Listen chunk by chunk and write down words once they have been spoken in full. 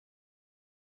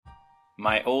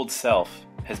My old self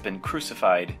has been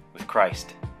crucified with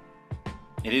Christ.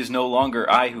 It is no longer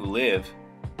I who live,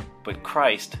 but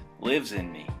Christ lives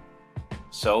in me.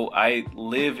 So I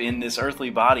live in this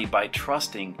earthly body by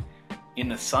trusting in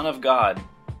the Son of God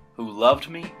who loved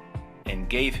me and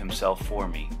gave himself for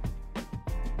me.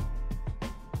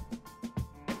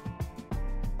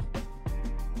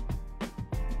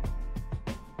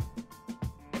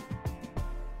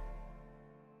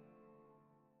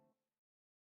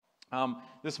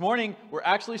 This morning, we're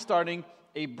actually starting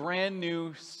a brand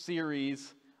new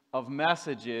series of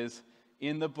messages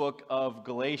in the book of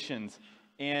Galatians.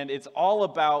 And it's all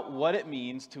about what it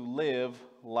means to live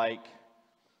like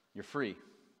you're free.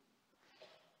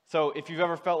 So if you've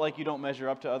ever felt like you don't measure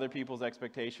up to other people's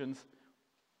expectations,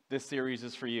 this series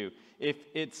is for you. If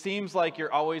it seems like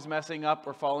you're always messing up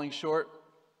or falling short,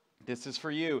 this is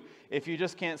for you. If you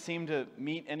just can't seem to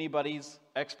meet anybody's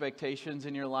expectations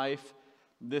in your life,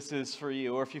 this is for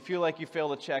you. Or if you feel like you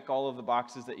fail to check all of the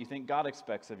boxes that you think God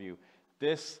expects of you,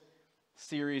 this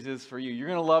series is for you. You're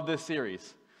going to love this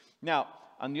series. Now,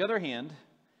 on the other hand,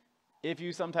 if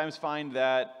you sometimes find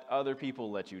that other people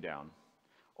let you down,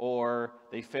 or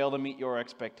they fail to meet your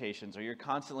expectations, or you're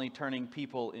constantly turning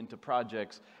people into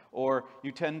projects, or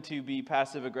you tend to be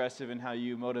passive-aggressive in how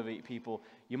you motivate people,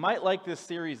 you might like this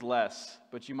series less,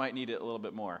 but you might need it a little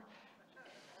bit more.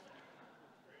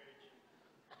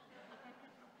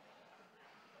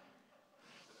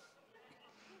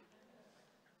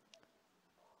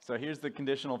 So here's the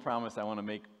conditional promise I want to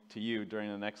make to you during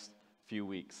the next few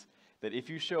weeks. That if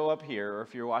you show up here, or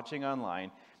if you're watching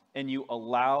online, and you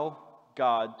allow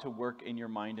God to work in your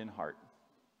mind and heart.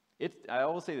 I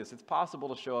always say this, it's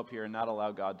possible to show up here and not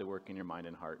allow God to work in your mind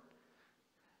and heart.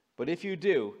 But if you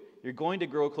do, you're going to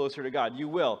grow closer to God. You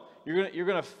will. You're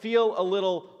going to feel a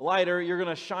little lighter. You're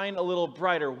going to shine a little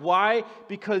brighter. Why?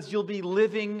 Because you'll be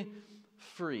living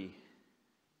free.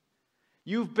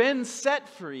 You've been set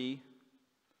free.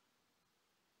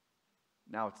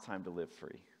 Now it's time to live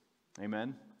free.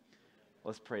 Amen?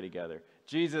 Let's pray together.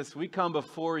 Jesus, we come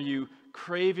before you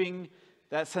craving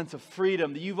that sense of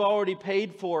freedom that you've already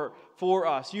paid for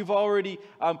us. You've already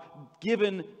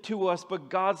given to us. But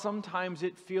God, sometimes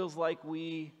it feels like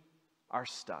we are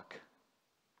stuck.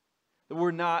 That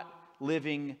we're not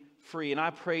living free. And I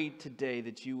pray today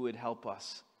that you would help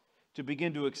us to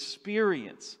begin to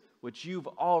experience what you've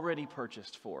already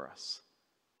purchased for us,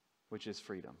 which is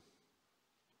freedom.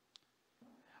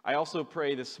 I also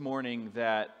pray this morning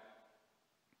that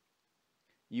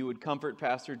you would comfort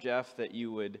Pastor Jeff, that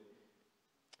you would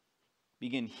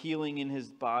begin healing in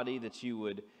his body, that you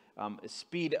would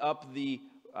speed up the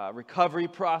recovery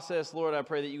process. Lord, I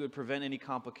pray that you would prevent any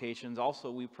complications. Also,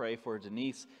 we pray for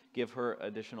Denise, give her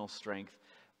additional strength.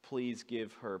 Please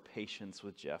give her patience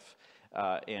with Jeff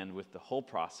and with the whole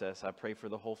process. I pray for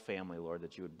the whole family, Lord,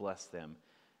 that you would bless them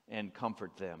and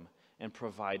comfort them and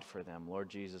provide for them. Lord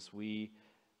Jesus, we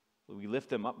lift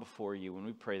them up before you, and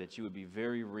we pray that you would be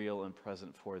very real and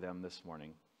present for them this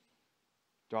morning.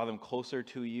 Draw them closer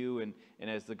to you, and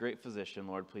as the great physician,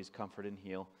 Lord, please comfort and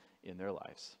heal in their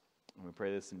lives. And we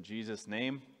pray this in Jesus'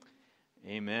 name.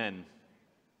 Amen.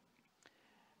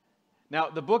 Now,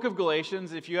 the book of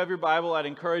Galatians, if you have your Bible, I'd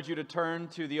encourage you to turn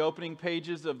to the opening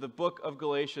pages of the book of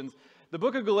Galatians. The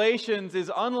book of Galatians is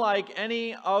unlike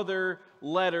any other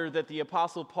letter that the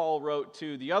Apostle Paul wrote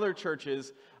to the other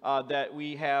churches that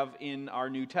we have in our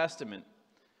New Testament.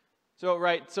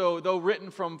 So though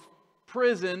written from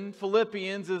prison,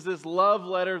 Philippians is this love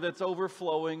letter that's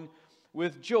overflowing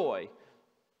with joy.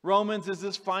 Romans is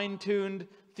this fine-tuned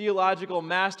theological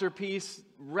masterpiece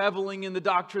reveling in the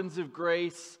doctrines of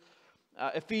grace.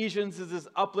 Ephesians is this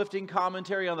uplifting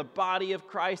commentary on the body of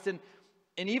Christ. And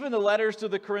even the letters to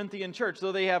the Corinthian church,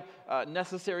 though they have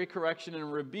necessary correction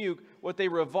and rebuke, what they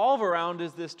revolve around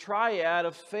is this triad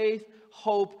of faith,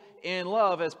 hope, and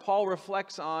love, as Paul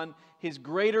reflects on his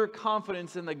greater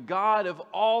confidence in the God of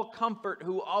all comfort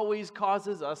who always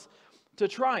causes us to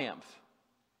triumph.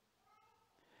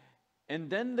 And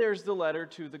then there's the letter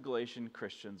to the Galatian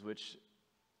Christians, which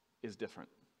is different.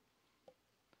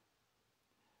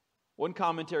 One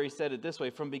commentary said it this way: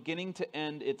 from beginning to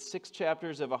end, its 6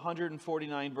 chapters of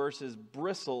 149 verses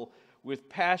bristle with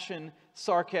passion,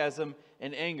 sarcasm,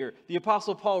 and anger. The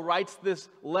Apostle Paul writes this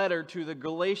letter to the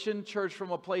Galatian church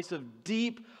from a place of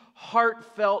deep,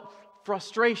 heartfelt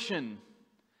frustration.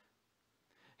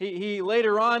 He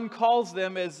later on calls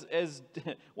them, as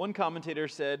one commentator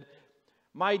said,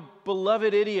 my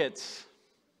beloved idiots.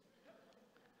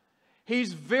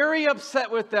 He's very upset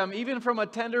with them, even from a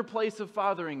tender place of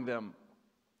fathering them.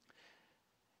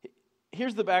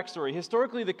 Here's the backstory.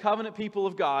 Historically, the covenant people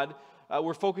of God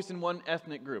were focused in one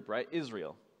ethnic group, right?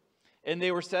 Israel. And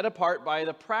they were set apart by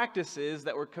the practices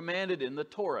that were commanded in the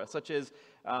Torah, such as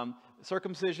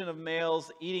circumcision of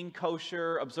males, eating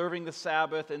kosher, observing the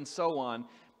Sabbath, and so on.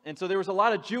 And so there was a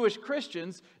lot of Jewish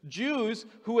Christians, Jews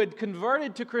who had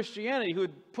converted to Christianity, who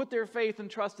had put their faith and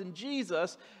trust in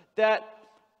Jesus, that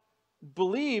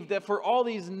believed that for all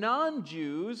these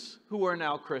non-Jews who are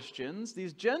now Christians,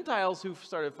 these Gentiles who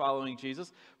started following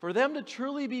Jesus, for them to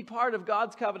truly be part of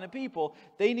God's covenant people,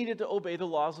 they needed to obey the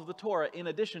laws of the Torah in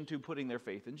addition to putting their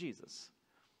faith in Jesus.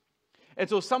 And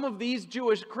so some of these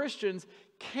Jewish Christians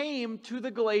came to the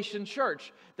Galatian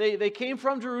church. They came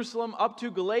from Jerusalem up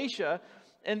to Galatia,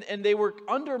 and they were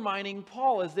undermining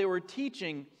Paul as they were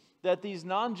teaching that these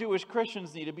non-Jewish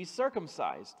Christians need to be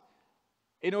circumcised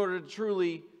in order to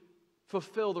truly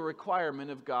fulfill the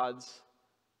requirement of God's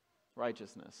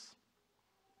righteousness.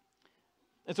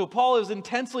 And so Paul is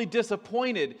intensely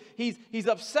disappointed. He's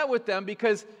upset with them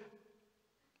because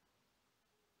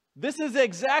this is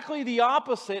exactly the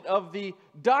opposite of the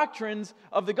doctrines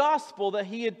of the gospel that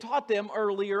he had taught them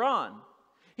earlier on.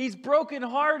 He's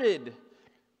brokenhearted.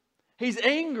 He's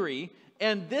angry.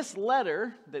 And this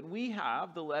letter that we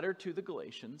have, the letter to the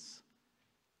Galatians,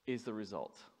 is the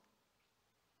result.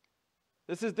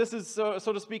 This is so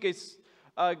to speak,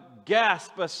 a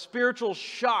gasp, a spiritual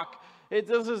shock.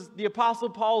 This is the Apostle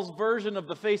Paul's version of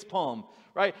the facepalm,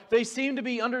 right? They seem to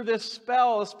be under this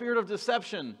spell, a spirit of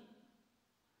deception.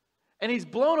 And he's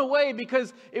blown away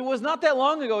because it was not that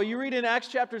long ago, you read in Acts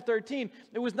chapter 13,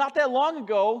 it was not that long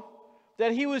ago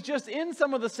that he was just in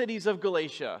some of the cities of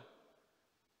Galatia.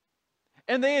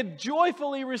 And they had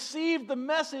joyfully received the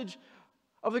message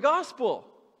of the gospel.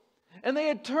 And they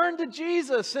had turned to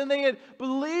Jesus, and they had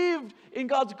believed in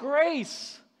God's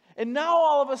grace. And now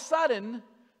all of a sudden,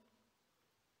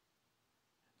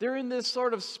 they're in this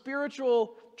sort of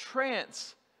spiritual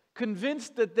trance,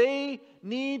 convinced that they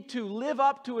need to live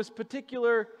up to a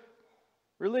particular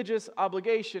religious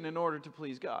obligation in order to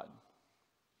please God.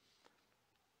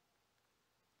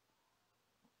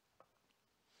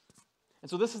 And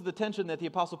so this is the tension that the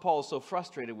Apostle Paul is so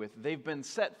frustrated with. They've been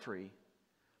set free,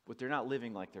 but they're not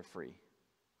living like they're free.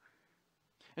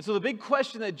 And so the big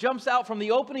question that jumps out from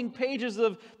the opening pages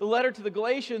of the letter to the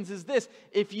Galatians is this: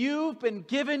 if you've been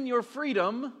given your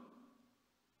freedom,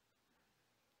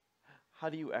 how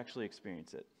do you actually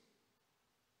experience it?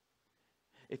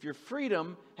 If your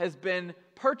freedom has been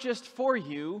purchased for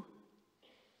you,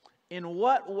 in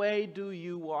what way do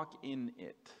you walk in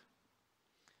it?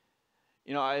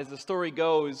 You know, as the story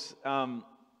goes,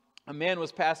 a man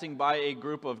was passing by a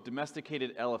group of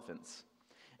domesticated elephants.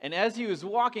 And as he was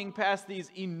walking past these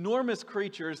enormous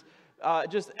creatures,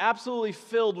 just absolutely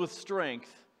filled with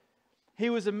strength,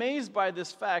 he was amazed by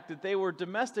this fact that they were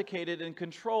domesticated and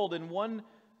controlled in one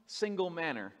single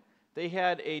manner. They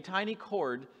had a tiny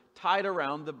cord tied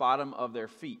around the bottom of their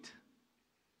feet.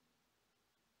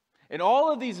 And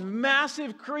all of these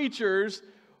massive creatures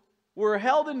were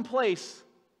held in place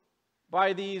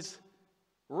by these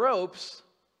ropes,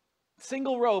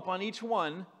 single rope on each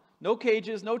one, no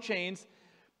cages, no chains.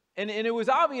 And it was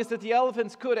obvious that the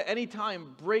elephants could at any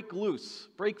time break loose,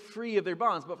 break free of their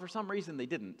bonds, but for some reason they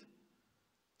didn't.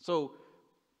 So,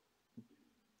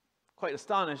 quite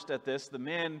astonished at this, the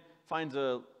man finds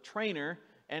a trainer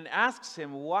and asks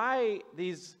him why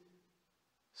these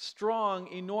strong,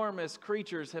 enormous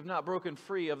creatures have not broken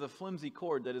free of the flimsy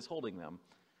cord that is holding them.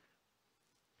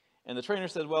 And the trainer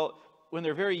said, well, when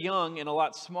they're very young and a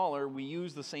lot smaller, we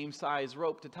use the same size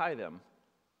rope to tie them.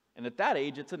 And at that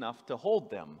age, it's enough to hold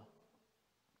them.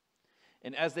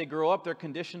 And as they grow up, they're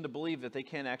conditioned to believe that they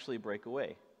can't actually break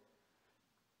away.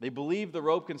 They believe the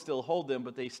rope can still hold them,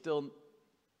 but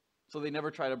so they never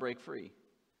try to break free.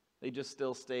 They just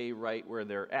still stay right where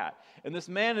they're at. And this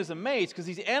man is amazed because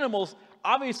these animals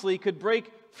obviously could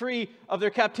break free of their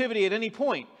captivity at any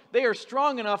point. They are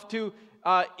strong enough to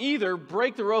either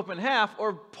break the rope in half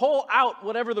or pull out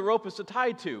whatever the rope is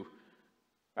tied to.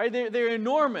 Right? They're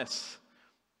enormous.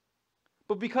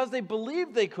 But because they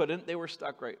believed they couldn't, they were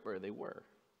stuck right where they were.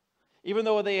 Even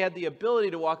though they had the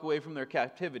ability to walk away from their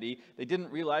captivity, they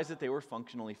didn't realize that they were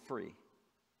functionally free.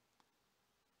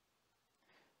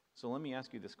 So let me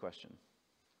ask you this question.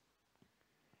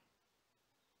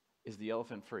 Is the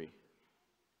elephant free?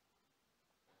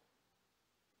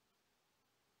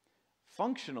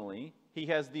 Functionally, he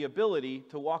has the ability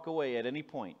to walk away at any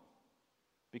point.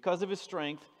 Because of his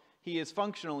strength, he is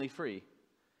functionally free.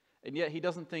 And yet he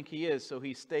doesn't think he is, so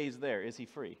he stays there. Is he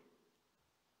free?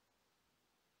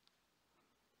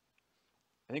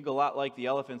 I think a lot like the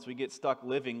elephants, we get stuck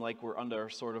living like we're under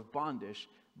a sort of bondage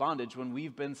when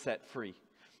we've been set free.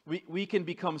 We can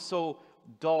become so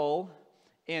dull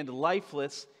and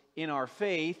lifeless in our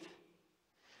faith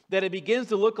that it begins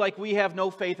to look like we have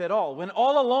no faith at all. When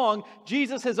all along,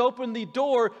 Jesus has opened the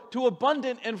door to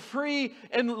abundant and free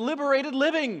and liberated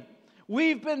living.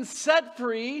 We've been set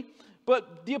free,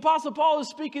 but the Apostle Paul is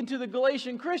speaking to the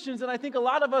Galatian Christians, and I think a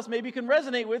lot of us maybe can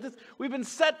resonate with this. We've been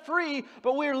set free,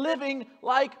 but we're living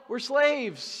like we're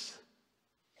slaves.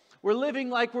 We're living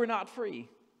like we're not free.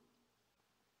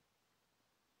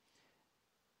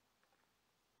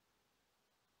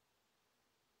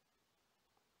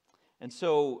 And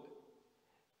so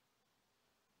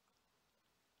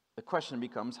the question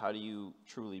becomes, how do you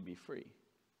truly be free?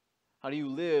 How do you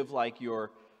live like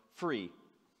you're free?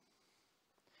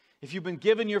 If you've been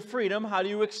given your freedom, how do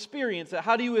you experience it?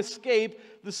 How do you escape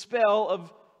the spell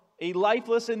of a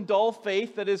lifeless and dull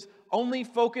faith that is only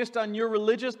focused on your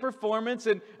religious performance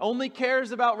and only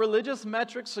cares about religious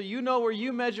metrics so you know where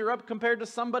you measure up compared to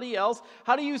somebody else?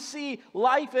 How do you see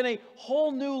life in a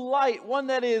whole new light, one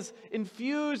that is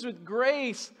infused with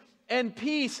grace and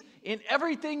peace in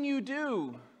everything you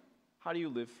do? How do you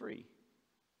live free?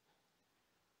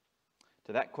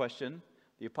 To that question,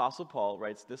 the Apostle Paul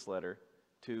writes this letter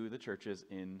to the churches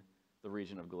in the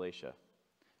region of Galatia.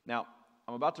 Now,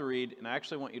 I'm about to read, and I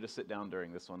actually want you to sit down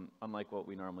during this one, unlike what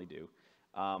we normally do,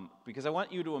 because I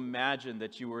want you to imagine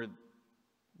that you were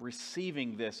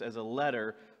receiving this as a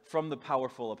letter from the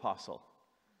powerful apostle,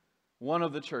 one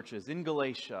of the churches in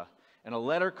Galatia, and a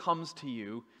letter comes to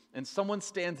you, and someone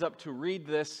stands up to read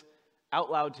this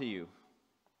out loud to you,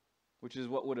 which is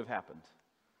what would have happened.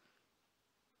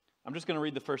 I'm just going to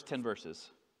read the first 10 verses.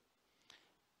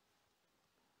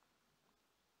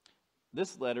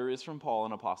 This letter is from Paul,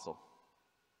 an apostle.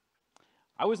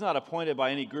 I was not appointed by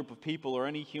any group of people or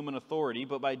any human authority,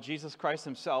 but by Jesus Christ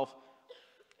himself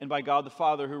and by God the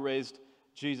Father who raised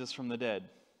Jesus from the dead.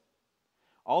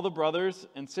 All the brothers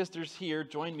and sisters here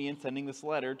join me in sending this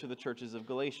letter to the churches of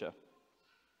Galatia.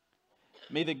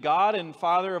 May the God and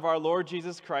Father of our Lord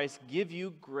Jesus Christ give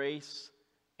you grace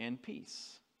and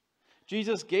peace.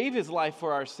 Jesus gave his life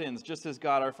for our sins, just as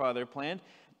God our Father planned,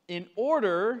 in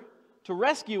order to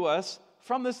rescue us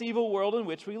from this evil world in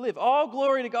which we live. All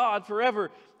glory to God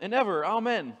forever and ever.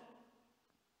 Amen.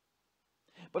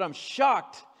 But I'm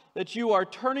shocked that you are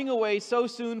turning away so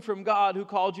soon from God who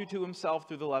called you to himself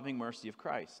through the loving mercy of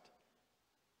Christ.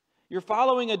 You're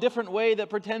following a different way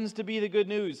that pretends to be the good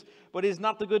news, but is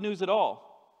not the good news at all.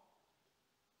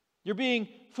 You're being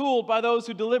fooled by those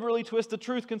who deliberately twist the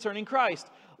truth concerning Christ.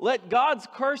 Let God's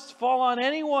curse fall on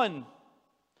anyone,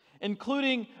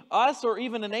 including us or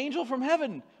even an angel from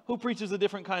heaven who preaches a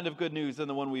different kind of good news than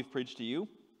the one we've preached to you.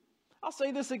 I'll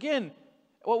say this again,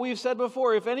 what we've said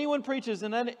before. If anyone preaches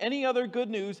any other good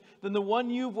news than the one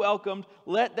you've welcomed,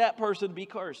 let that person be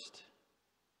cursed.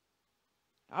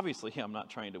 Obviously, I'm not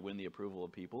trying to win the approval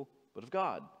of people, but of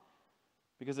God.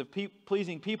 Because if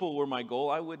pleasing people were my goal,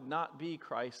 I would not be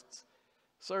Christ's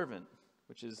servant,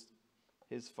 which is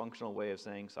his functional way of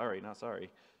saying sorry, not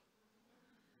sorry.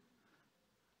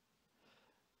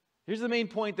 Here's the main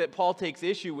point that Paul takes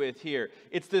issue with here.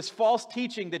 It's this false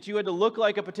teaching that you had to look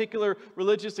like a particular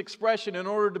religious expression in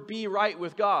order to be right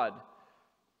with God.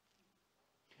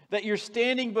 That you're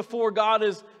standing before God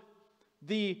as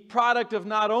the product of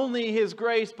not only his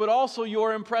grace, but also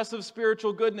your impressive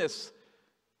spiritual goodness.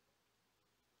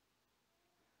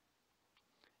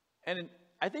 And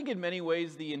I think in many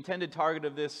ways the intended target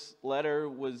of this letter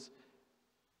was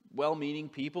well-meaning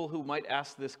people who might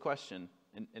ask this question.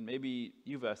 And maybe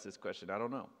you've asked this question, I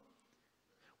don't know.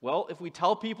 Well, if we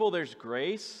tell people there's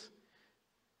grace,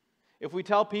 if we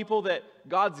tell people that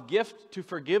God's gift to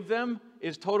forgive them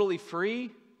is totally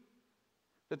free,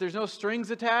 that there's no strings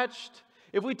attached,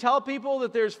 if we tell people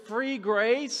that there's free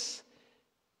grace,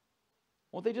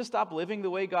 won't they just stop living the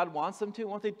way God wants them to?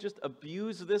 Won't they just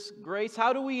abuse this grace?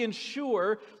 How do we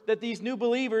ensure that these new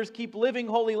believers keep living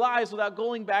holy lives without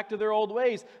going back to their old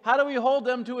ways? How do we hold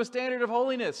them to a standard of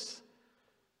holiness?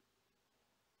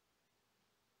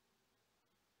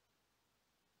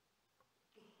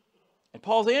 And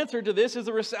Paul's answer to this is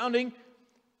a resounding,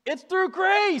 it's through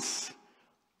grace.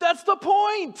 That's the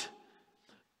point.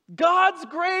 God's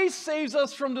grace saves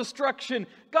us from destruction.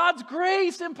 God's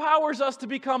grace empowers us to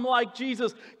become like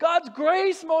Jesus. God's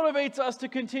grace motivates us to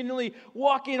continually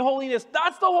walk in holiness.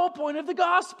 That's the whole point of the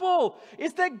gospel.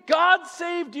 It's that God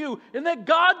saved you, and that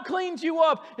God cleans you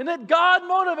up, and that God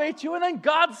motivates you, and then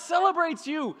God celebrates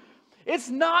you. It's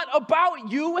not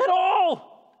about you at all.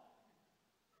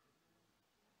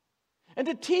 And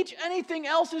to teach anything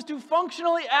else is to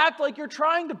functionally act like you're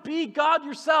trying to be God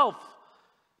yourself.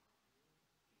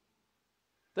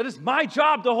 That it's my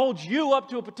job to hold you up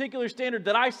to a particular standard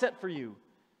that I set for you.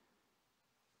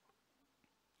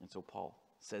 And so Paul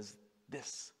says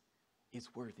this is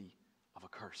worthy of a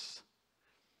curse.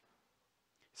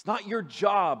 It's not your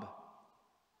job,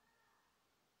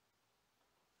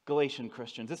 Galatian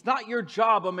Christians. It's not your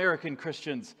job, American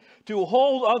Christians, to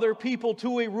hold other people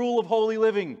to a rule of holy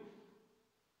living.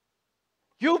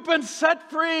 You've been set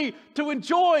free to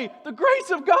enjoy the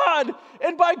grace of God.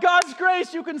 And by God's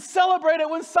grace, you can celebrate it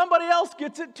when somebody else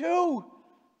gets it too.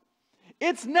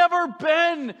 It's never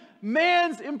been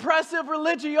man's impressive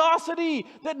religiosity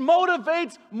that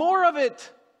motivates more of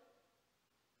it,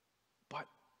 but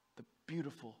the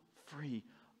beautiful, free,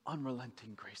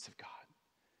 unrelenting grace of God.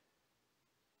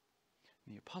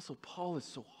 And the Apostle Paul is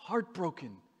so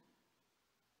heartbroken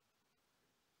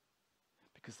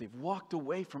because they've walked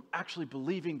away from actually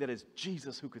believing that it's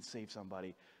Jesus who could save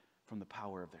somebody from the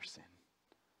power of their sin,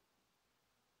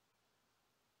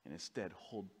 and instead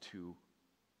hold to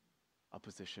a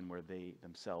position where they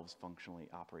themselves functionally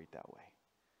operate that way.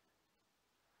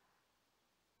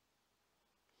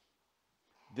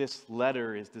 This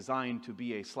letter is designed to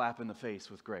be a slap in the face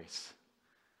with grace.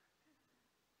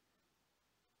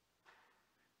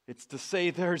 It's to say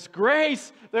there's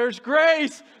grace, there's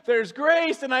grace, there's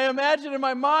grace. And I imagine in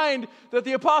my mind that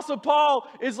the Apostle Paul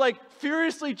is like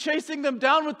furiously chasing them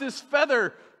down with this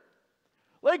feather.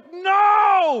 Like,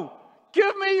 no!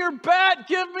 Give me your bat,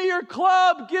 give me your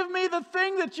club, give me the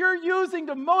thing that you're using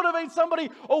to motivate somebody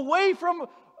away from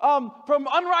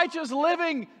unrighteous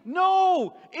living.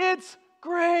 No, it's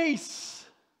grace.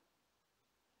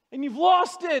 And you've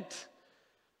lost it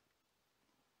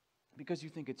because you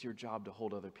think it's your job to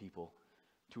hold other people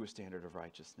to a standard of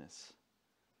righteousness.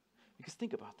 Because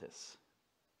think about this.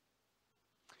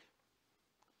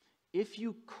 If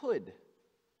you could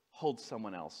hold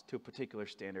someone else to a particular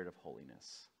standard of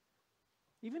holiness,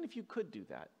 even if you could do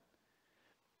that,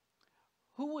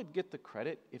 who would get the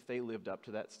credit if they lived up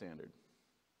to that standard?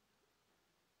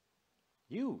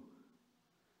 You.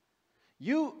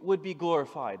 You would be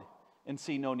glorified and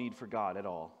see no need for God at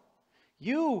all.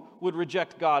 You would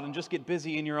reject God and just get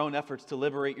busy in your own efforts to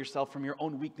liberate yourself from your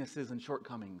own weaknesses and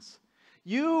shortcomings.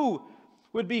 You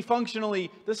would be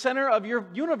functionally the center of your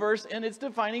universe and its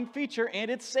defining feature and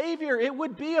its Savior. It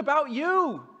would be about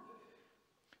you.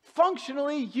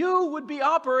 Functionally, you would be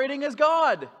operating as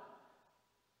God.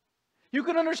 You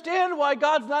can understand why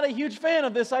God's not a huge fan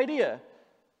of this idea.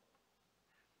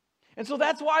 And so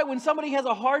that's why when somebody has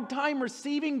a hard time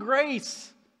receiving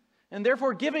grace and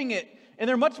therefore giving it, and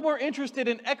they're much more interested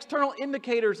in external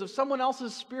indicators of someone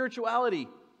else's spirituality,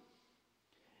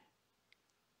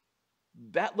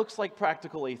 that looks like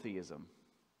practical atheism.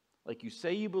 Like you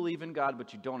say you believe in God,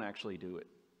 but you don't actually do it.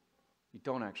 You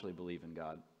don't actually believe in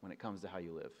God when it comes to how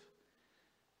you live.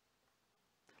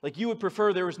 Like you would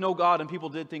prefer there was no God and people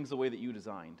did things the way that you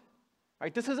designed.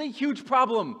 Right? This is a huge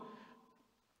problem.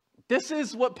 This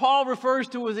is what Paul refers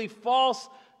to as a false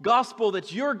gospel,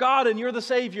 that you're God and you're the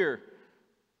Savior.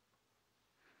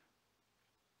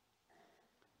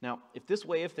 Now, if this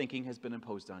way of thinking has been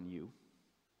imposed on you,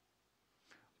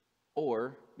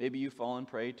 or maybe you've fallen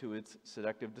prey to its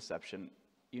seductive deception,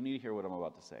 you need to hear what I'm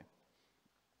about to say.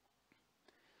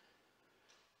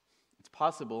 It's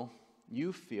possible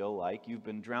you feel like you've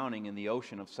been drowning in the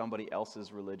ocean of somebody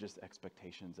else's religious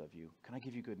expectations of you. Can I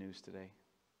give you good news today?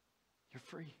 You're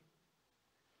free.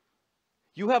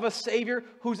 You have a Savior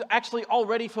who's actually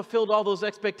already fulfilled all those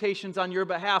expectations on your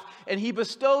behalf, and He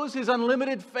bestows His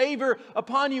unlimited favor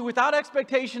upon you without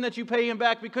expectation that you pay Him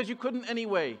back because you couldn't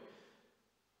anyway.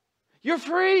 You're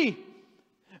free.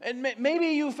 And maybe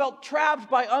you felt trapped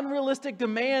by unrealistic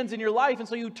demands in your life, and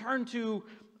so you turn to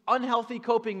unhealthy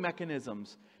coping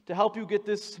mechanisms to help you get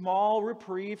this small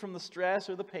reprieve from the stress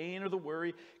or the pain or the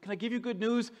worry. Can I give you good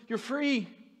news? You're free.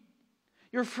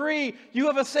 You're free. You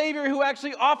have a Savior who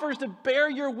actually offers to bear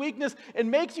your weakness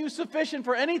and makes you sufficient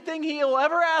for anything He'll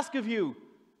ever ask of you.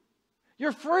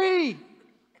 You're free.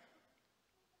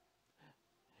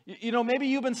 You know, maybe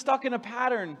you've been stuck in a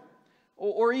pattern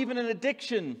or even an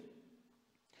addiction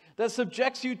that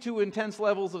subjects you to intense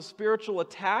levels of spiritual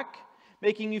attack,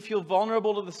 making you feel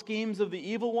vulnerable to the schemes of the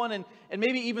evil one and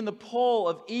maybe even the pull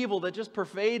of evil that just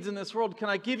pervades in this world. Can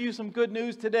I give you some good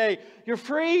news today? You're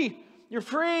free. You're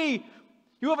free.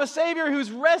 You have a Savior who's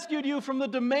rescued you from the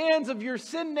demands of your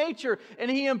sin nature,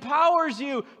 and He empowers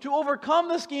you to overcome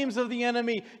the schemes of the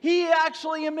enemy. He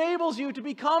actually enables you to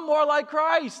become more like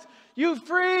Christ. You're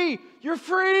free. You're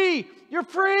free. You're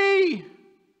free.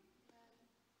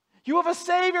 You have a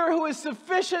Savior who is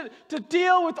sufficient to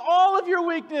deal with all of your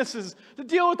weaknesses, to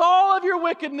deal with all of your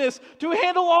wickedness, to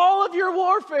handle all of your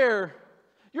warfare.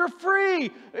 You're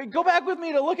free. Go back with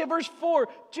me to look at verse 4.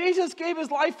 Jesus gave his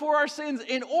life for our sins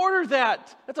in order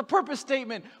that's a purpose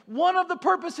statement. One of the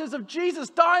purposes of Jesus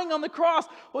dying on the cross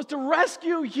was to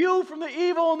rescue you from the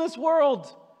evil in this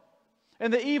world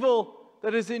and the evil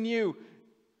that is in you.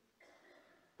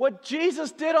 What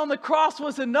Jesus did on the cross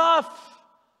was enough.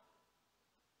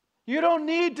 You don't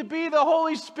need to be the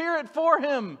Holy Spirit for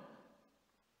him.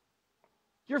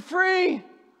 You're free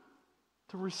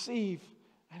to receive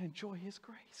and enjoy his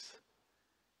grace.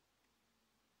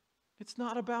 It's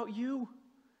not about you.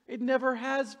 It never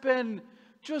has been.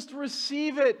 Just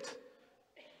receive it.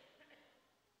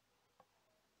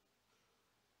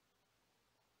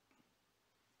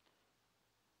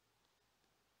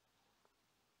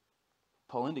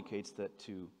 Paul indicates that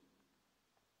to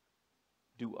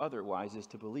do otherwise is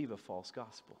to believe a false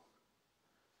gospel.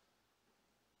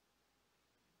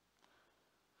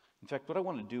 In fact, what I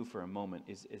want to do for a moment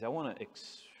is I want to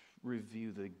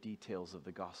review the details of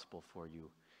the gospel for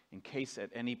you, in case at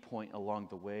any point along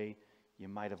the way you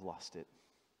might have lost it.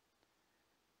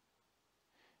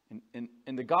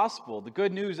 And the gospel, the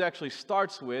good news actually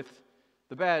starts with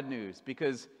the bad news,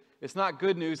 because it's not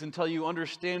good news until you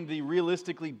understand the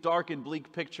realistically dark and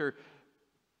bleak picture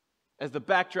as the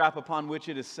backdrop upon which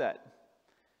it is set.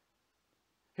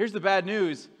 Here's the bad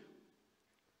news.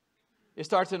 It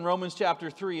starts in Romans chapter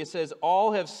 3. It says,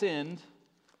 all have sinned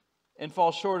and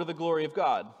fall short of the glory of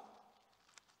God.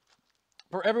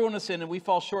 For everyone has sinned and we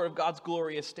fall short of God's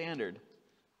glorious standard.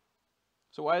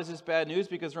 So why is this bad news?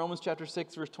 Because Romans chapter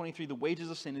 6, verse 23, the wages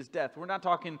of sin is death. We're not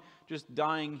talking just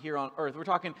dying here on earth. We're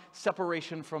talking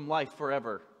separation from life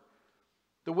forever.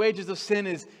 The wages of sin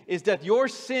is death. Your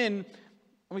sin,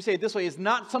 let me say it this way, is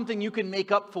not something you can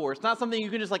make up for. It's not something you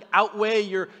can just outweigh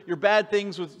your bad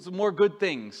things with some more good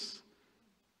things.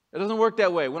 It doesn't work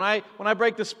that way. When I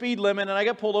break the speed limit and I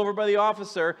get pulled over by the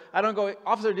officer, I don't go,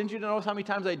 officer, didn't you notice how many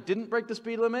times I didn't break the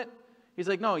speed limit? He's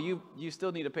like, no, you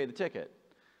still need to pay the ticket.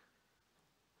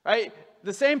 Right?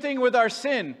 The same thing with our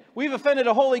sin. We've offended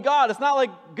a holy God. It's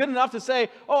not good enough to say,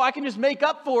 oh, I can just make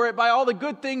up for it by all the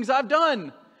good things I've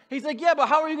done. He's like, yeah, but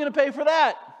how are you going to pay for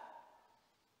that?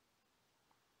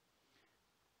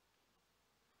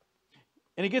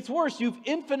 And it gets worse. You've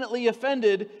infinitely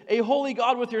offended a holy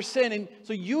God with your sin. And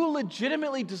so you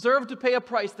legitimately deserve to pay a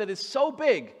price that is so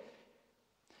big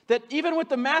that even with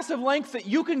the massive lengths that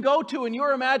you can go to in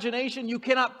your imagination, you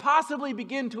cannot possibly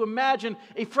begin to imagine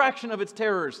a fraction of its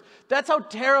terrors. That's how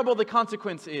terrible the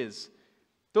consequence is.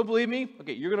 Don't believe me?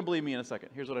 Okay, you're going to believe me in a second.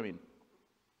 Here's what I mean.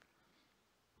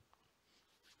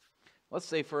 Let's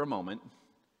say for a moment,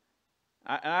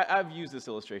 I've used this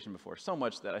illustration before so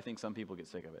much that I think some people get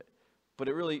sick of it. But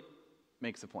it really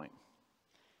makes a point.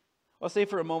 Let's say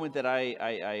for a moment that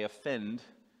I offend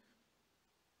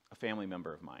a family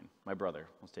member of mine, my brother.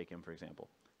 Let's take him for example.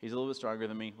 He's a little bit stronger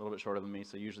than me, a little bit shorter than me,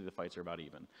 so usually the fights are about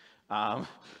even.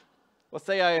 Let's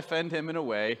say I offend him in a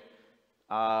way.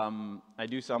 I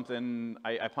do something,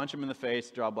 I punch him in the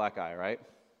face, draw a black eye, right?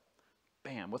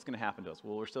 Bam, what's going to happen to us?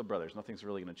 Well, we're still brothers. Nothing's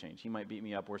really going to change. He might beat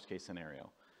me up, worst case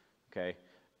scenario. Okay?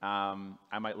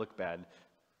 I might look bad.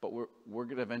 But we're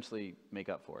going to eventually make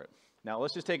up for it. Now,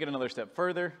 let's just take it another step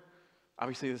further.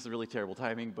 Obviously, this is really terrible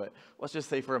timing, but let's just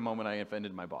say for a moment I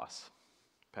offended my boss,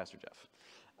 Pastor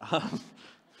Jeff.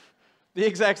 The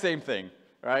exact same thing,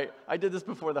 right? I did this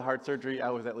before the heart surgery. I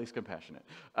was at least compassionate.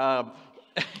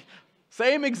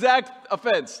 Same exact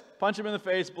offense. Punch him in the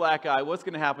face, black eye. What's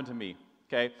going to happen to me?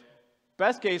 Okay?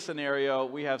 Best case scenario,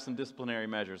 we have some disciplinary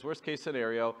measures. Worst case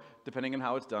scenario, depending on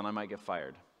how it's done, I might get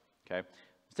fired. Okay?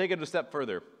 Let's take it a step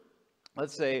further.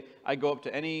 Let's say I go up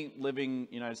to any living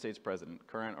United States president,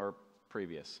 current or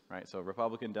previous, right? So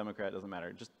Republican, Democrat, doesn't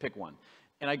matter. Just pick one.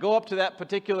 And I go up to that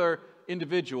particular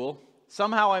individual.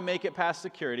 Somehow I make it past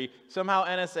security. Somehow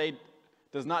NSA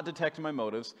does not detect my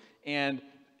motives. And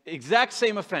exact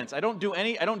same offense. I don't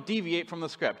deviate from the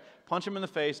script. Punch him in the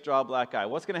face, draw a black eye.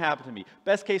 What's going to happen to me?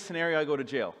 Best case scenario, I go to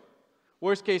jail.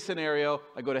 Worst case scenario,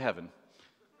 I go to heaven.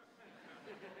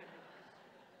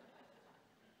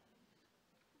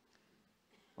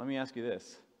 Let me ask you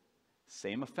this.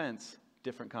 Same offense,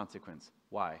 different consequence.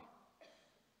 Why?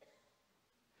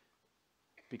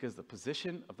 Because the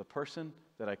position of the person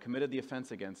that I committed the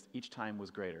offense against each time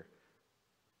was greater.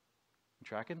 You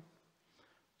tracking?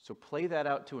 So play that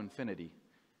out to infinity.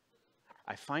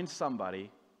 I find somebody,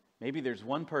 maybe there's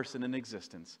one person in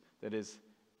existence that is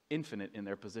infinite in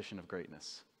their position of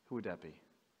greatness. Who would that be?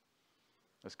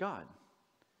 That's God.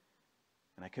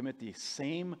 And I commit the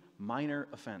same minor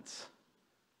offense.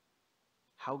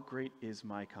 How great is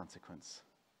my consequence?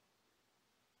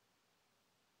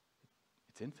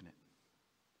 It's infinite.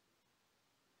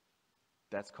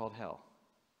 That's called hell.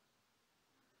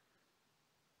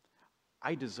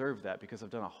 I deserve that because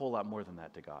I've done a whole lot more than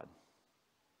that to God.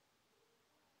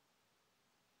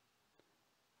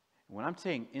 When I'm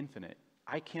saying infinite,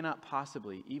 I cannot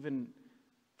possibly, even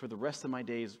for the rest of my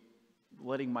days,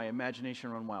 letting my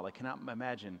imagination run wild, I cannot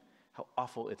imagine how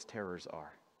awful its terrors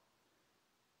are.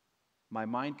 My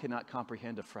mind cannot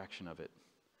comprehend a fraction of it.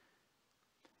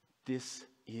 This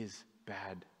is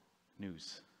bad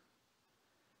news.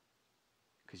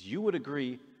 Because you would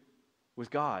agree with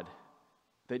God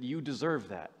that you deserve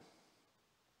that.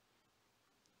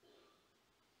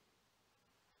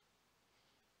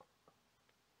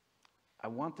 I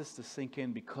want this to sink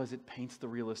in because it paints the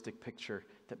realistic picture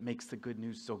that makes the good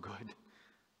news so good.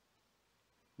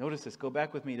 Notice this. Go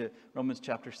back with me to Romans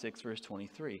chapter 6, verse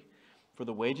 23. For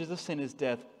the wages of sin is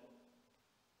death.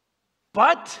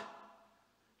 But,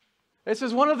 this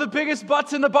is one of the biggest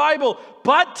buts in the Bible,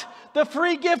 but the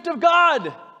free gift of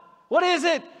God. What is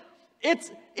it?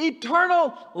 It's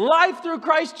eternal life through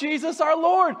Christ Jesus our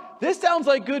Lord. This sounds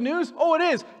like good news. Oh, it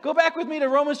is. Go back with me to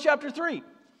Romans chapter 3.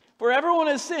 For everyone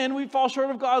has sinned, we fall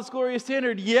short of God's glorious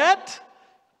standard. Yet,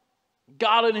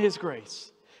 God in His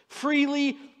grace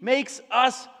freely makes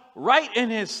us right in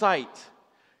His sight.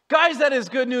 Guys, that is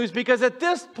good news, because at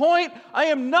this point, I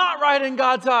am not right in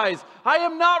God's eyes. I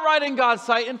am not right in God's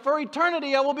sight, and for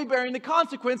eternity I will be bearing the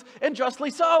consequence, and justly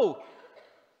so.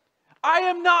 I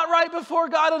am not right before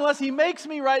God unless He makes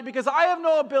me right, because I have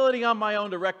no ability on my own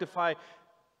to rectify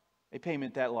a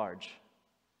payment that large.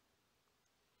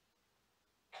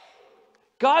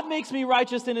 God makes me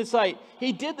righteous in His sight.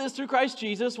 He did this through Christ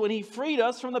Jesus when He freed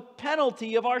us from the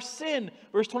penalty of our sin.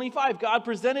 Verse 25, God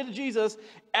presented Jesus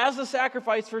as a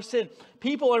sacrifice for sin.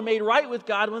 People are made right with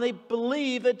God when they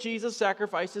believe that Jesus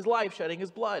sacrificed His life, shedding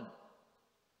His blood.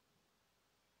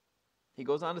 He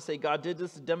goes on to say God did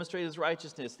this to demonstrate His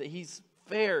righteousness, that He's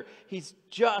fair, He's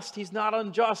just, He's not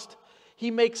unjust. He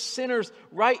makes sinners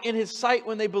right in His sight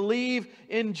when they believe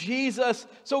in Jesus.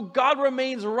 So God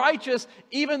remains righteous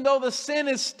even though the sin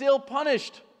is still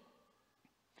punished.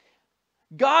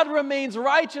 God remains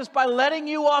righteous by letting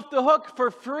you off the hook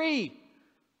for free.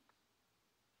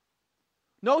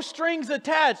 No strings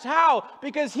attached. How?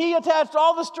 Because He attached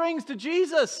all the strings to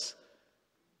Jesus.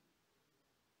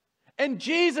 And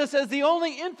Jesus, as the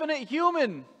only infinite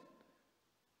human,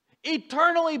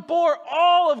 eternally bore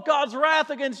all of God's wrath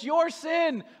against your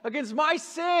sin, against my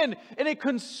sin, and it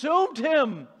consumed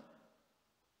Him.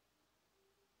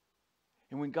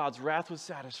 And when God's wrath was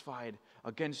satisfied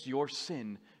against your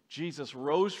sin, Jesus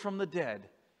rose from the dead.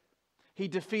 He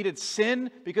defeated sin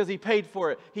because He paid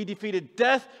for it. He defeated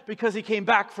death because He came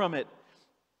back from it.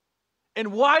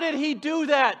 And why did He do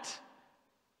that?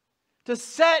 To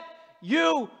set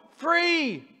you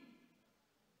free.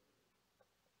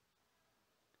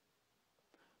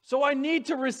 So I need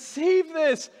to receive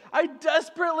this. I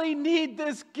desperately need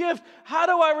this gift. How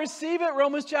do I receive it?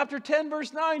 Romans chapter 10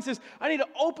 verse 9 says, I need to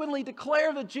openly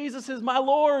declare that Jesus is my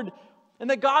Lord and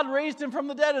that God raised Him from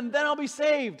the dead, and then I'll be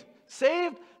saved.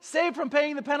 Saved from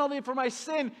paying the penalty for my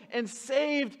sin, and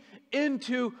saved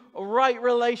into a right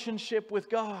relationship with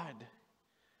God.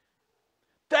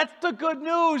 That's the good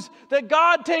news, that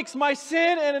God takes my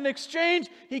sin and in exchange,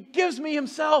 He gives me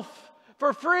Himself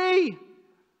for free.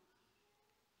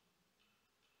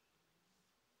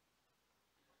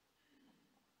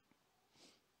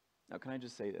 Now, can I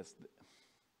just say this?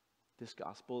 This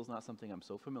gospel is not something I'm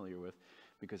so familiar with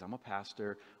because I'm a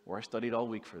pastor or I studied all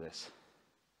week for this.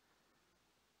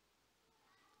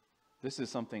 This is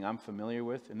something I'm familiar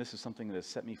with, and this is something that has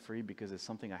set me free because it's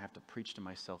something I have to preach to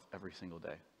myself every single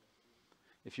day.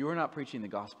 If you are not preaching the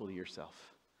gospel to yourself,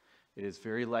 it is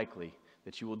very likely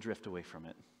that you will drift away from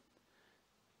it.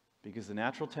 Because the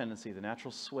natural tendency, the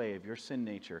natural sway of your sin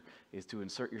nature is to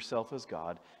insert yourself as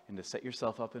God and to set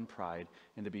yourself up in pride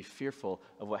and to be fearful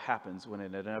of what happens when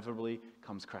it inevitably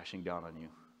comes crashing down on you.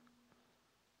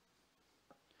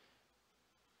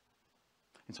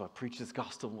 And so I preach this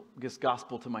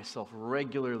gospel to myself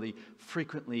regularly,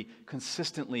 frequently,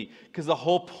 consistently, because the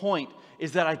whole point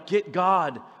is that I get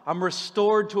God. I'm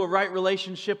restored to a right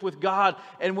relationship with God.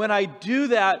 And when I do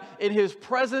that, in His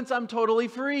presence, I'm totally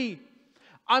free.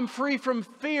 I'm free from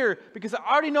fear because I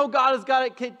already know God has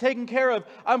got it taken care of.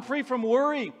 I'm free from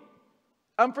worry.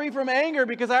 I'm free from anger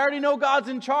because I already know God's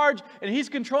in charge and He's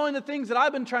controlling the things that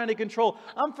I've been trying to control.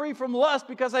 I'm free from lust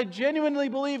because I genuinely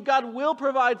believe God will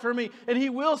provide for me and He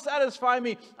will satisfy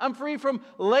me. I'm free from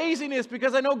laziness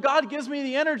because I know God gives me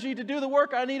the energy to do the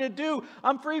work I need to do.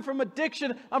 I'm free from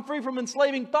addiction. I'm free from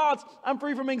enslaving thoughts. I'm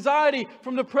free from anxiety,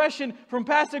 from depression, from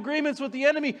past agreements with the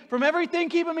enemy, from everything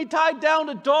keeping me tied down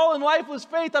to dull and lifeless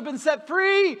faith. I've been set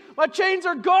free. My chains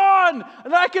are gone.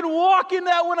 And I can walk in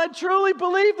that when I truly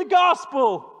believe the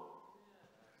gospel.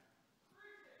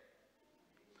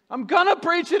 I'm gonna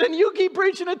preach it and you keep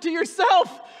preaching it to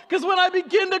yourself. Because when I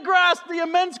begin to grasp the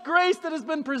immense grace that has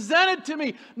been presented to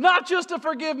me, not just to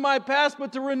forgive my past,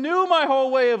 but to renew my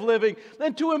whole way of living,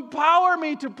 and to empower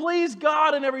me to please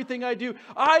God in everything I do,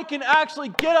 I can actually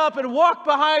get up and walk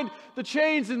behind the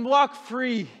chains and walk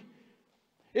free.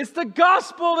 It's the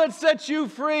gospel that sets you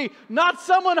free, not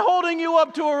someone holding you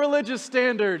up to a religious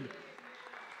standard.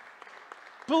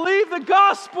 Believe the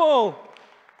gospel.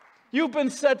 You've been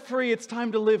set free. It's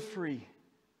time to live free.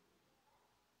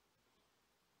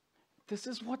 This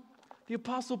is what the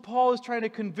Apostle Paul is trying to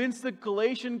convince the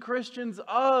Galatian Christians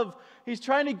of. He's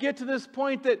trying to get to this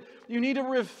point that you need to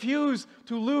refuse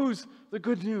to lose the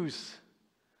good news.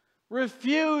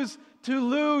 Refuse to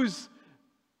lose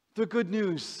the good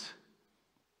news.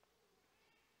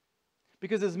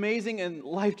 Because as amazing and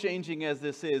life-changing as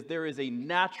this is, there is a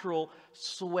natural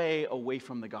sway away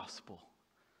from the gospel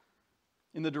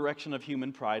in the direction of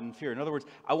human pride and fear. In other words,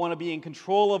 I want to be in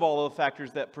control of all the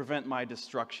factors that prevent my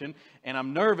destruction, and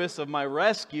I'm nervous of my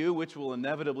rescue, which will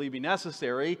inevitably be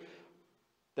necessary,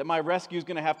 that my rescue is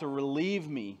going to have to relieve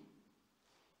me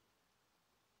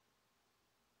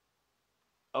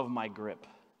of my grip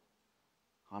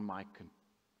on my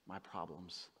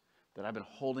problems that I've been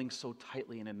holding so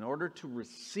tightly. And in order to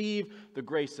receive the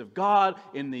grace of God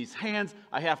in these hands,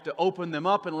 I have to open them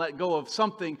up and let go of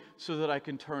something so that I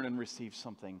can turn and receive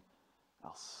something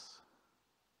else.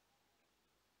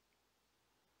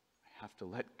 I have to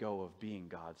let go of being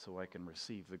God so I can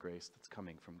receive the grace that's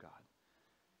coming from God.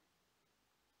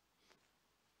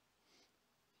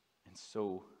 And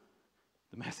so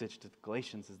the message to the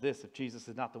Galatians is this: if Jesus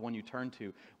is not the one you turn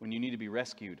to when you need to be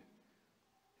rescued,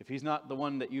 if He's not the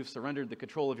one that you've surrendered the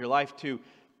control of your life to,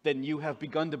 then you have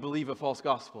begun to believe a false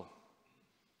gospel.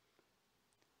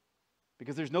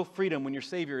 Because there's no freedom when your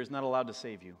Savior is not allowed to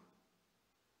save you.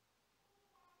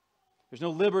 There's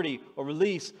no liberty or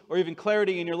release or even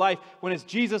clarity in your life when it's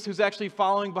Jesus who's actually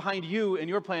following behind you and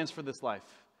your plans for this life.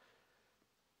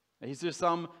 He's just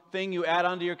something you add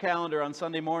onto your calendar on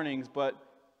Sunday mornings, but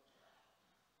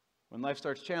when life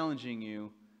starts challenging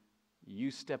you, you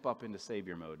step up into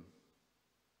Savior mode.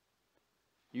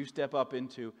 You step up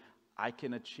into, I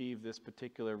can achieve this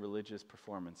particular religious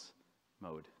performance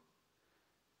mode.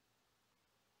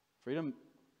 Freedom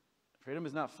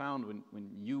is not found when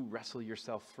you wrestle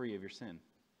yourself free of your sin.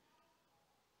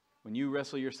 When you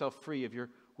wrestle yourself free of your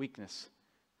weakness.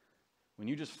 When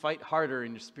you just fight harder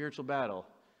in your spiritual battle.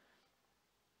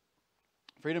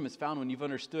 Freedom is found when you've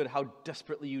understood how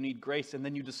desperately you need grace, and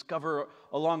then you discover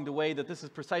along the way that this is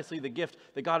precisely the gift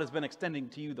that God has been extending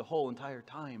to you the whole entire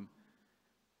time.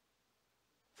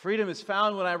 Freedom is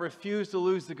found when I refuse to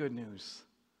lose the good news.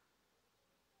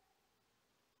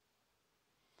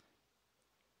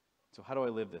 So how do I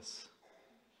live this?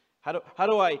 How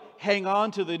do I hang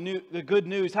on to the good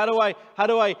news? How do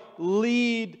I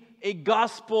lead a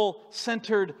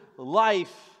gospel-centered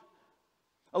life?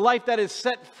 A life that is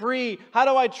set free. How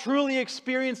do I truly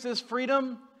experience this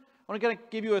freedom? I want to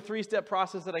give you a 3-step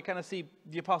process that I kind of see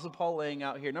the Apostle Paul laying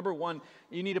out here. Number 1,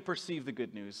 you need to perceive the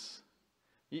good news.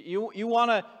 You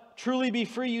want to truly be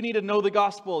free, you need to know the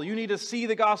gospel. You need to see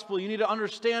the gospel. You need to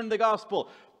understand the gospel.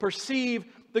 Perceive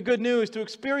the good news. To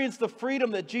experience the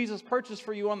freedom that Jesus purchased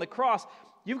for you on the cross,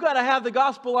 you've got to have the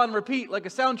gospel on repeat, like a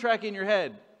soundtrack in your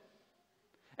head.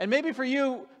 And maybe for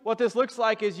you, what this looks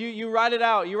like is you write it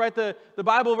out. You write the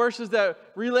Bible verses that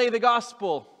relay the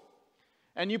gospel.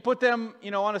 And you put them,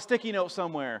 on a sticky note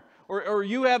somewhere. Or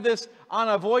you have this on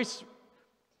a voice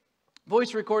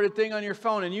recorded thing on your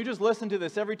phone, and you just listen to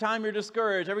this every time you're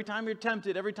discouraged, every time you're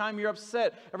tempted, every time you're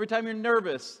upset, every time you're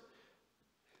nervous.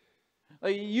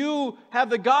 Like, you have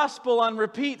the gospel on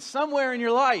repeat somewhere in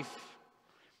your life,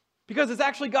 because it's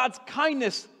actually God's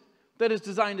kindness that is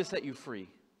designed to set you free.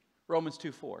 Romans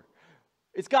 2:4.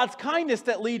 It's God's kindness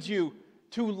that leads you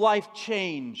to life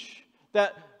change,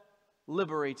 that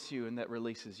liberates you and that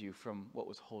releases you from what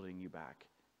was holding you back.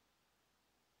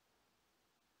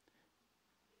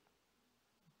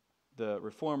 The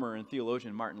reformer and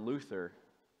theologian Martin Luther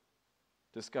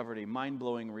discovered a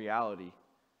mind-blowing reality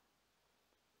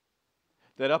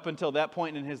that up until that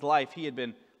point in his life, he had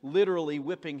been literally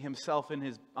whipping himself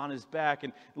on his back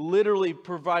and literally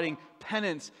providing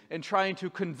penance and trying to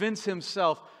convince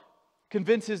himself,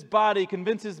 convince his body,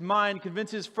 convince his mind,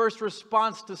 convince his first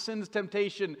response to sin's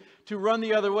temptation to run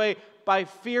the other way by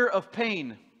fear of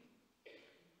pain,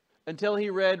 until he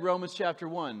read Romans chapter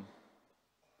 1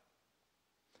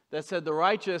 that said the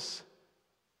righteous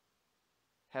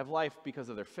have life because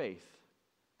of their faith.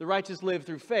 The righteous live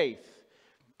through faith.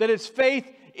 That it's faith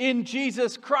in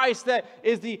Jesus Christ that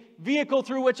is the vehicle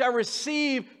through which I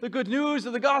receive the good news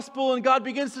of the gospel, and God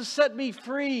begins to set me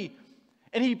free.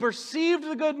 And he perceived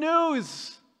the good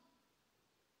news.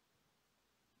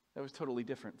 That was totally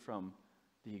different from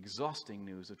the exhausting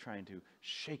news of trying to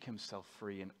shake himself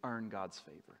free and earn God's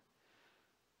favor.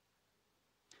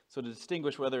 So to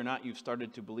distinguish whether or not you've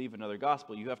started to believe another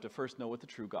gospel, you have to first know what the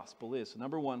true gospel is. So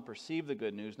number one, perceive the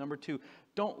good news. Number two,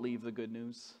 don't leave the good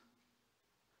news.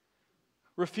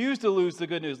 Refuse to lose the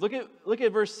good news. Look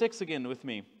at verse 6 again with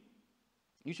me.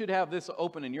 You should have this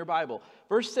open in your Bible.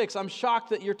 Verse 6, I'm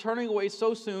shocked that you're turning away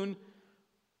so soon,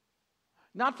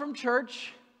 not from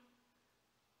church,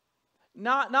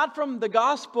 not from the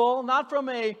gospel, not from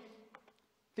a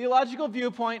theological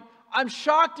viewpoint. I'm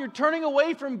shocked you're turning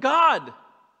away from God.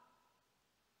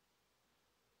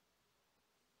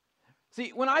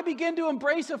 See, when I begin to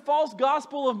embrace a false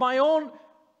gospel of my own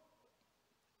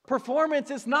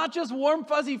performance, it's not just warm,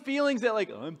 fuzzy feelings that like,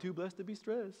 oh, I'm too blessed to be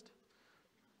stressed.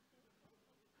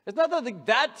 It's not that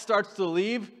that starts to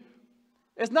leave.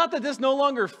 It's not that this no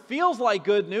longer feels like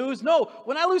good news. No,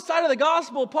 when I lose sight of the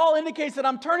gospel, Paul indicates that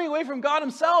I'm turning away from God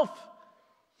himself.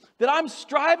 That I'm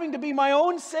striving to be my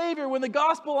own Savior when the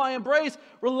gospel I embrace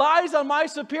relies on my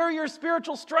superior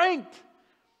spiritual strength.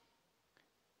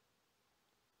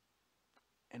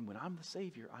 And when I'm the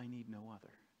Savior, I need no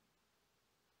other.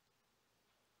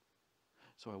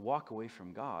 So I walk away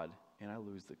from God and I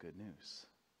lose the good news.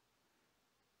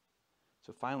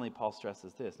 So finally, Paul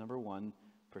stresses this. Number one,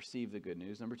 perceive the good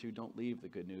news. Number two, don't leave the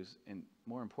good news. And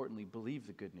more importantly, believe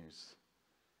the good news.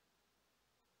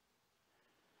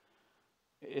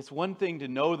 It's one thing to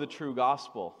know the true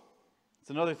gospel.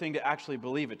 It's another thing to actually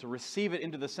believe it, to receive it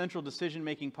into the central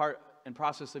decision-making part and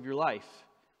process of your life.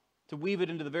 To weave it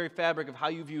into the very fabric of how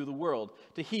you view the world.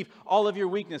 To heap all of your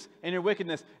weakness and your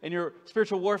wickedness and your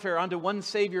spiritual warfare onto one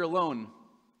Savior alone.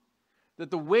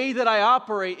 That the way that I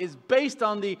operate is based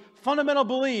on the fundamental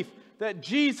belief that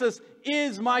Jesus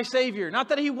is my Savior. Not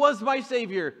that He was my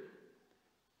Savior,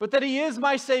 but that He is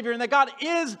my Savior and that God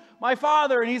is my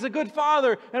Father and He's a good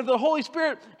Father. And the Holy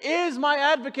Spirit is my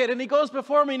advocate and He goes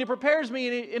before me and He prepares me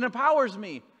and He empowers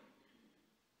me.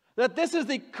 That this is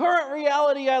the current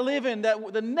reality I live in,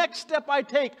 that the next step I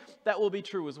take, that will be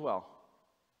true as well.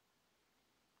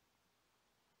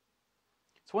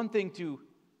 It's one thing to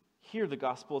hear the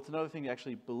gospel, it's another thing to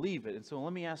actually believe it. And so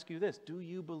let me ask you this, do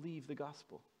you believe the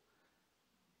gospel?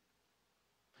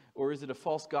 Or is it a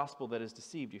false gospel that has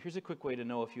deceived you? Here's a quick way to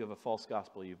know if you have a false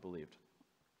gospel you've believed.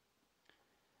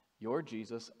 Your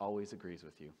Jesus always agrees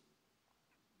with you.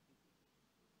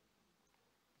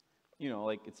 You know,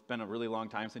 like it's been a really long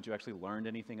time since you actually learned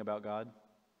anything about God.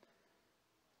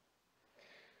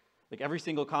 Like every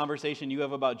single conversation you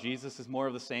have about Jesus is more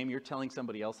of the same. You're telling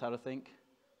somebody else how to think.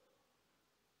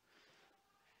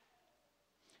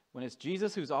 When it's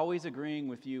Jesus who's always agreeing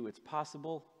with you, it's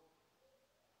possible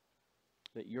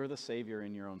that you're the Savior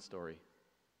in your own story.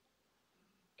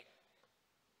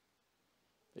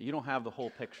 That you don't have the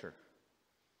whole picture.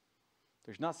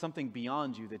 There's not something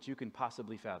beyond you that you can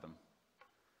possibly fathom.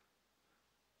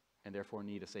 And therefore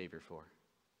need a Savior for.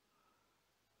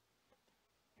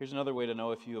 Here's another way to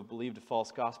know if you have believed a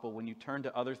false gospel: when you turn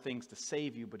to other things to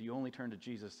save you, but you only turn to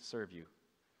Jesus to serve you.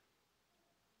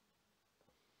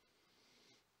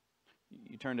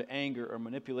 You turn to anger or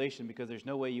manipulation because there's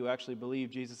no way you actually believe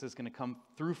Jesus is going to come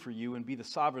through for you and be the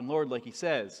sovereign Lord like He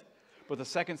says. But the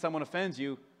second someone offends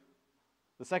you,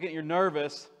 the second you're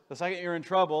nervous, the second you're in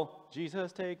trouble,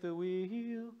 Jesus, take the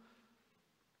wheel.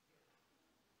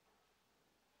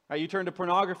 You turn to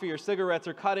pornography or cigarettes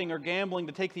or cutting or gambling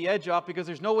to take the edge off because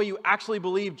there's no way you actually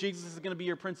believe Jesus is going to be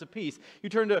your Prince of Peace. You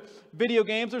turn to video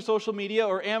games or social media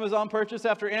or Amazon purchase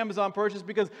after Amazon purchase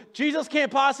because Jesus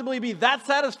can't possibly be that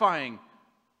satisfying.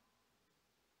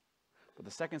 But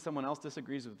the second someone else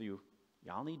disagrees with you,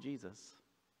 y'all need Jesus.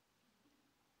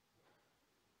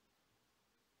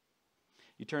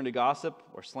 You turn to gossip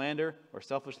or slander or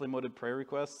selfishly motivated prayer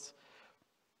requests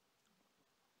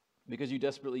because you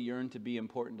desperately yearn to be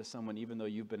important to someone even though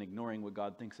you've been ignoring what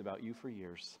God thinks about you for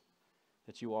years,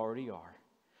 that you already are.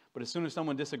 But as soon as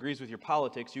someone disagrees with your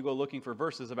politics, you go looking for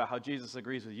verses about how Jesus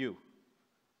agrees with you.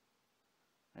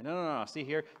 No. See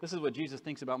here, this is what Jesus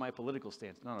thinks about my political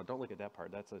stance. No, don't look at that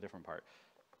part. That's a different part.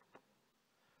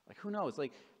 Like, who knows?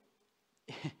 Like,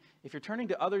 if you're turning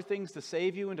to other things to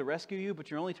save you and to rescue you, but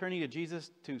you're only turning to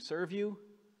Jesus to serve you,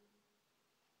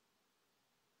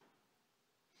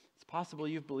 it's possible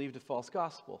you've believed a false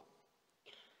gospel.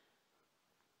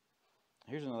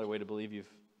 Here's another way to believe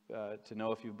to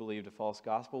know if you've believed a false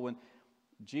gospel. When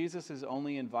Jesus is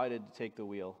only invited to take the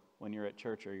wheel when you're at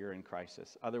church or you're in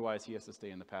crisis. Otherwise, he has to stay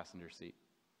in the passenger seat.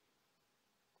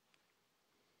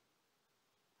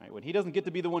 Right? When he doesn't get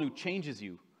to be the one who changes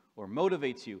you or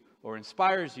motivates you or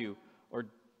inspires you or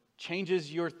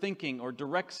changes your thinking or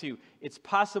directs you, it's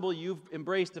possible you've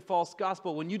embraced a false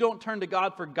gospel. When you don't turn to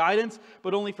God for guidance,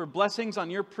 but only for blessings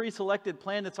on your pre-selected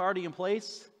plan that's already in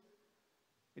place,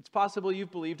 it's possible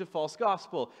you've believed a false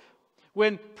gospel.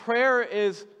 When prayer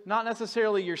is not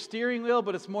necessarily your steering wheel,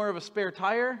 but it's more of a spare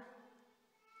tire,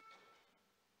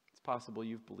 it's possible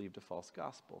you've believed a false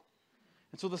gospel.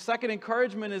 And so the second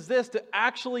encouragement is this, to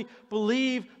actually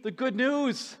believe the good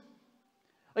news.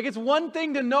 Like, it's one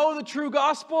thing to know the true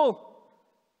gospel.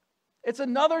 It's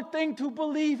another thing to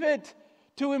believe it,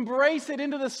 to embrace it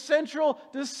into the central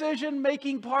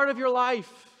decision-making part of your life.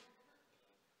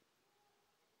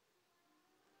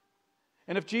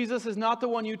 And if Jesus is not the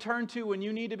one you turn to when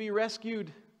you need to be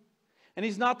rescued, and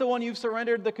he's not the one you've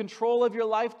surrendered the control of your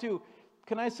life to,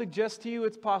 can I suggest to you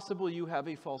it's possible you have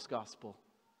a false gospel?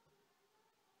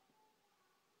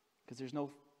 Because there's no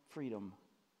freedom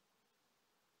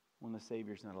when the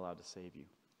Savior's not allowed to save you.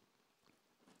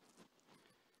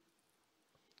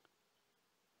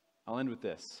 I'll end with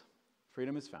this.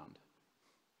 Freedom is found.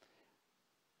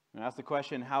 And ask the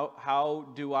question,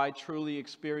 how do I truly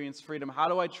experience freedom? How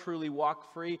do I truly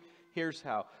walk free? Here's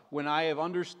how. When I have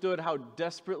understood how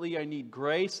desperately I need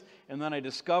grace, and then I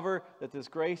discover that this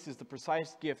grace is the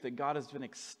precise gift that God has been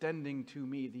extending to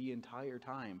me the entire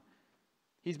time.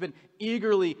 He's been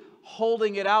eagerly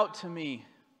holding it out to me.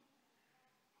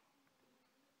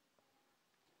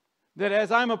 That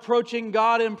as I'm approaching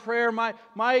God in prayer,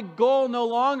 my goal no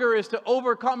longer is to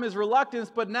overcome his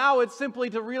reluctance, but now it's simply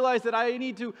to realize that I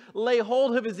need to lay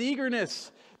hold of his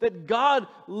eagerness, that God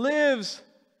lives.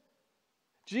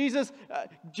 Jesus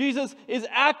is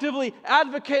actively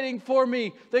advocating for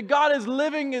me, that God is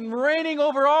living and reigning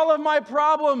over all of my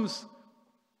problems.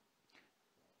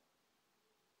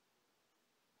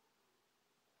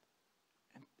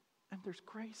 And there's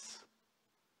grace.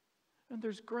 And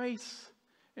there's grace.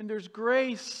 And there's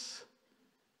grace.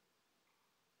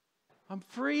 I'm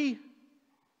free.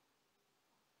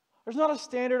 There's not a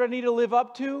standard I need to live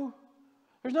up to.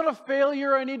 There's not a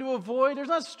failure I need to avoid. There's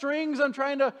not strings I'm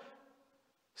trying to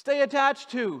stay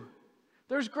attached to.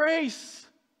 There's grace.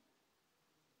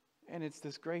 And it's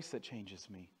this grace that changes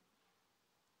me.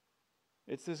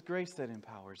 It's this grace that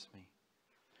empowers me.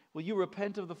 Will you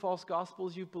repent of the false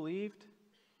gospels you've believed?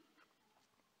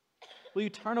 Will you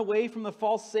turn away from the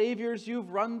false saviors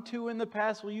you've run to in the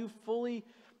past? Will you fully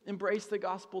embrace the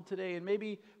gospel today? And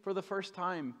maybe for the first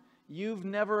time, you've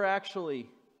never actually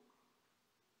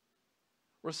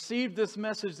received this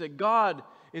message that God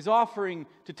is offering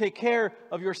to take care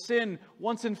of your sin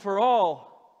once and for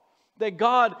all. That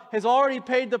God has already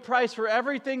paid the price for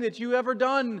everything that you've ever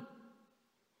done.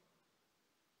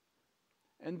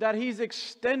 And that He's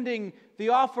extending the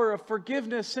offer of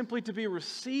forgiveness simply to be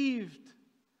received.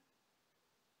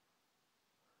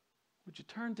 Would you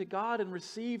turn to God and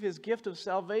receive His gift of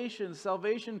salvation?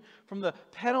 Salvation from the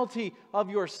penalty of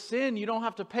your sin. You don't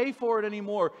have to pay for it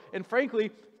anymore. And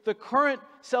frankly, the current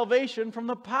salvation from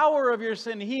the power of your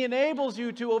sin. He enables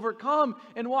you to overcome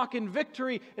and walk in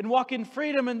victory and walk in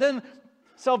freedom. And then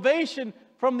salvation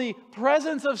from the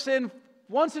presence of sin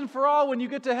once and for all when you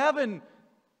get to heaven.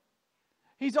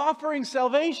 He's offering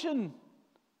salvation.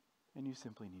 And you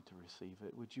simply need to receive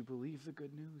it. Would you believe the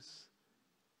good news?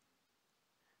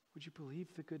 Would you believe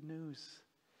the good news?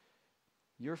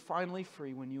 You're finally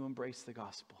free when you embrace the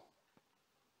gospel.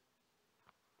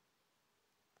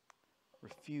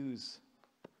 Refuse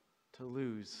to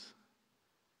lose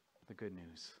the good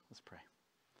news. Let's pray.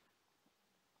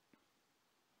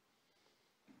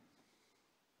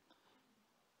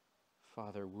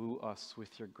 Father, woo us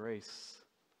with your grace.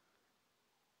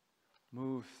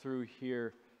 Move through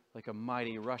here like a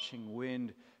mighty rushing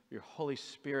wind. Your Holy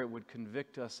Spirit would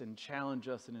convict us and challenge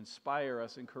us and inspire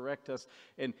us and correct us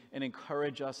and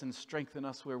encourage us and strengthen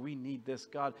us where we need this.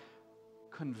 God,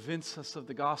 convince us of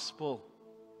the gospel.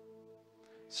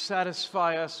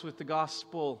 Satisfy us with the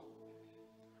gospel.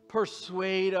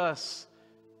 Persuade us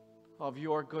of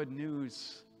your good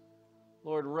news.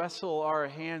 Lord, wrestle our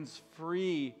hands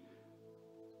free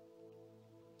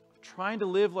of trying to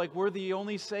live like we're the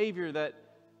only Savior that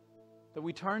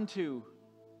we turn to.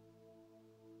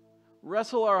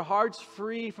 Wrestle our hearts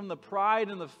free from the pride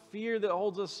and the fear that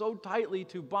holds us so tightly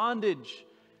to bondage.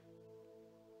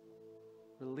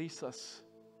 Release us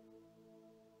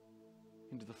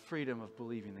into the freedom of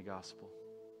believing the gospel.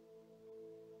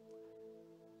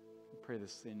 We pray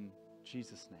this in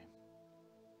Jesus' name.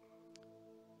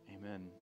 Amen.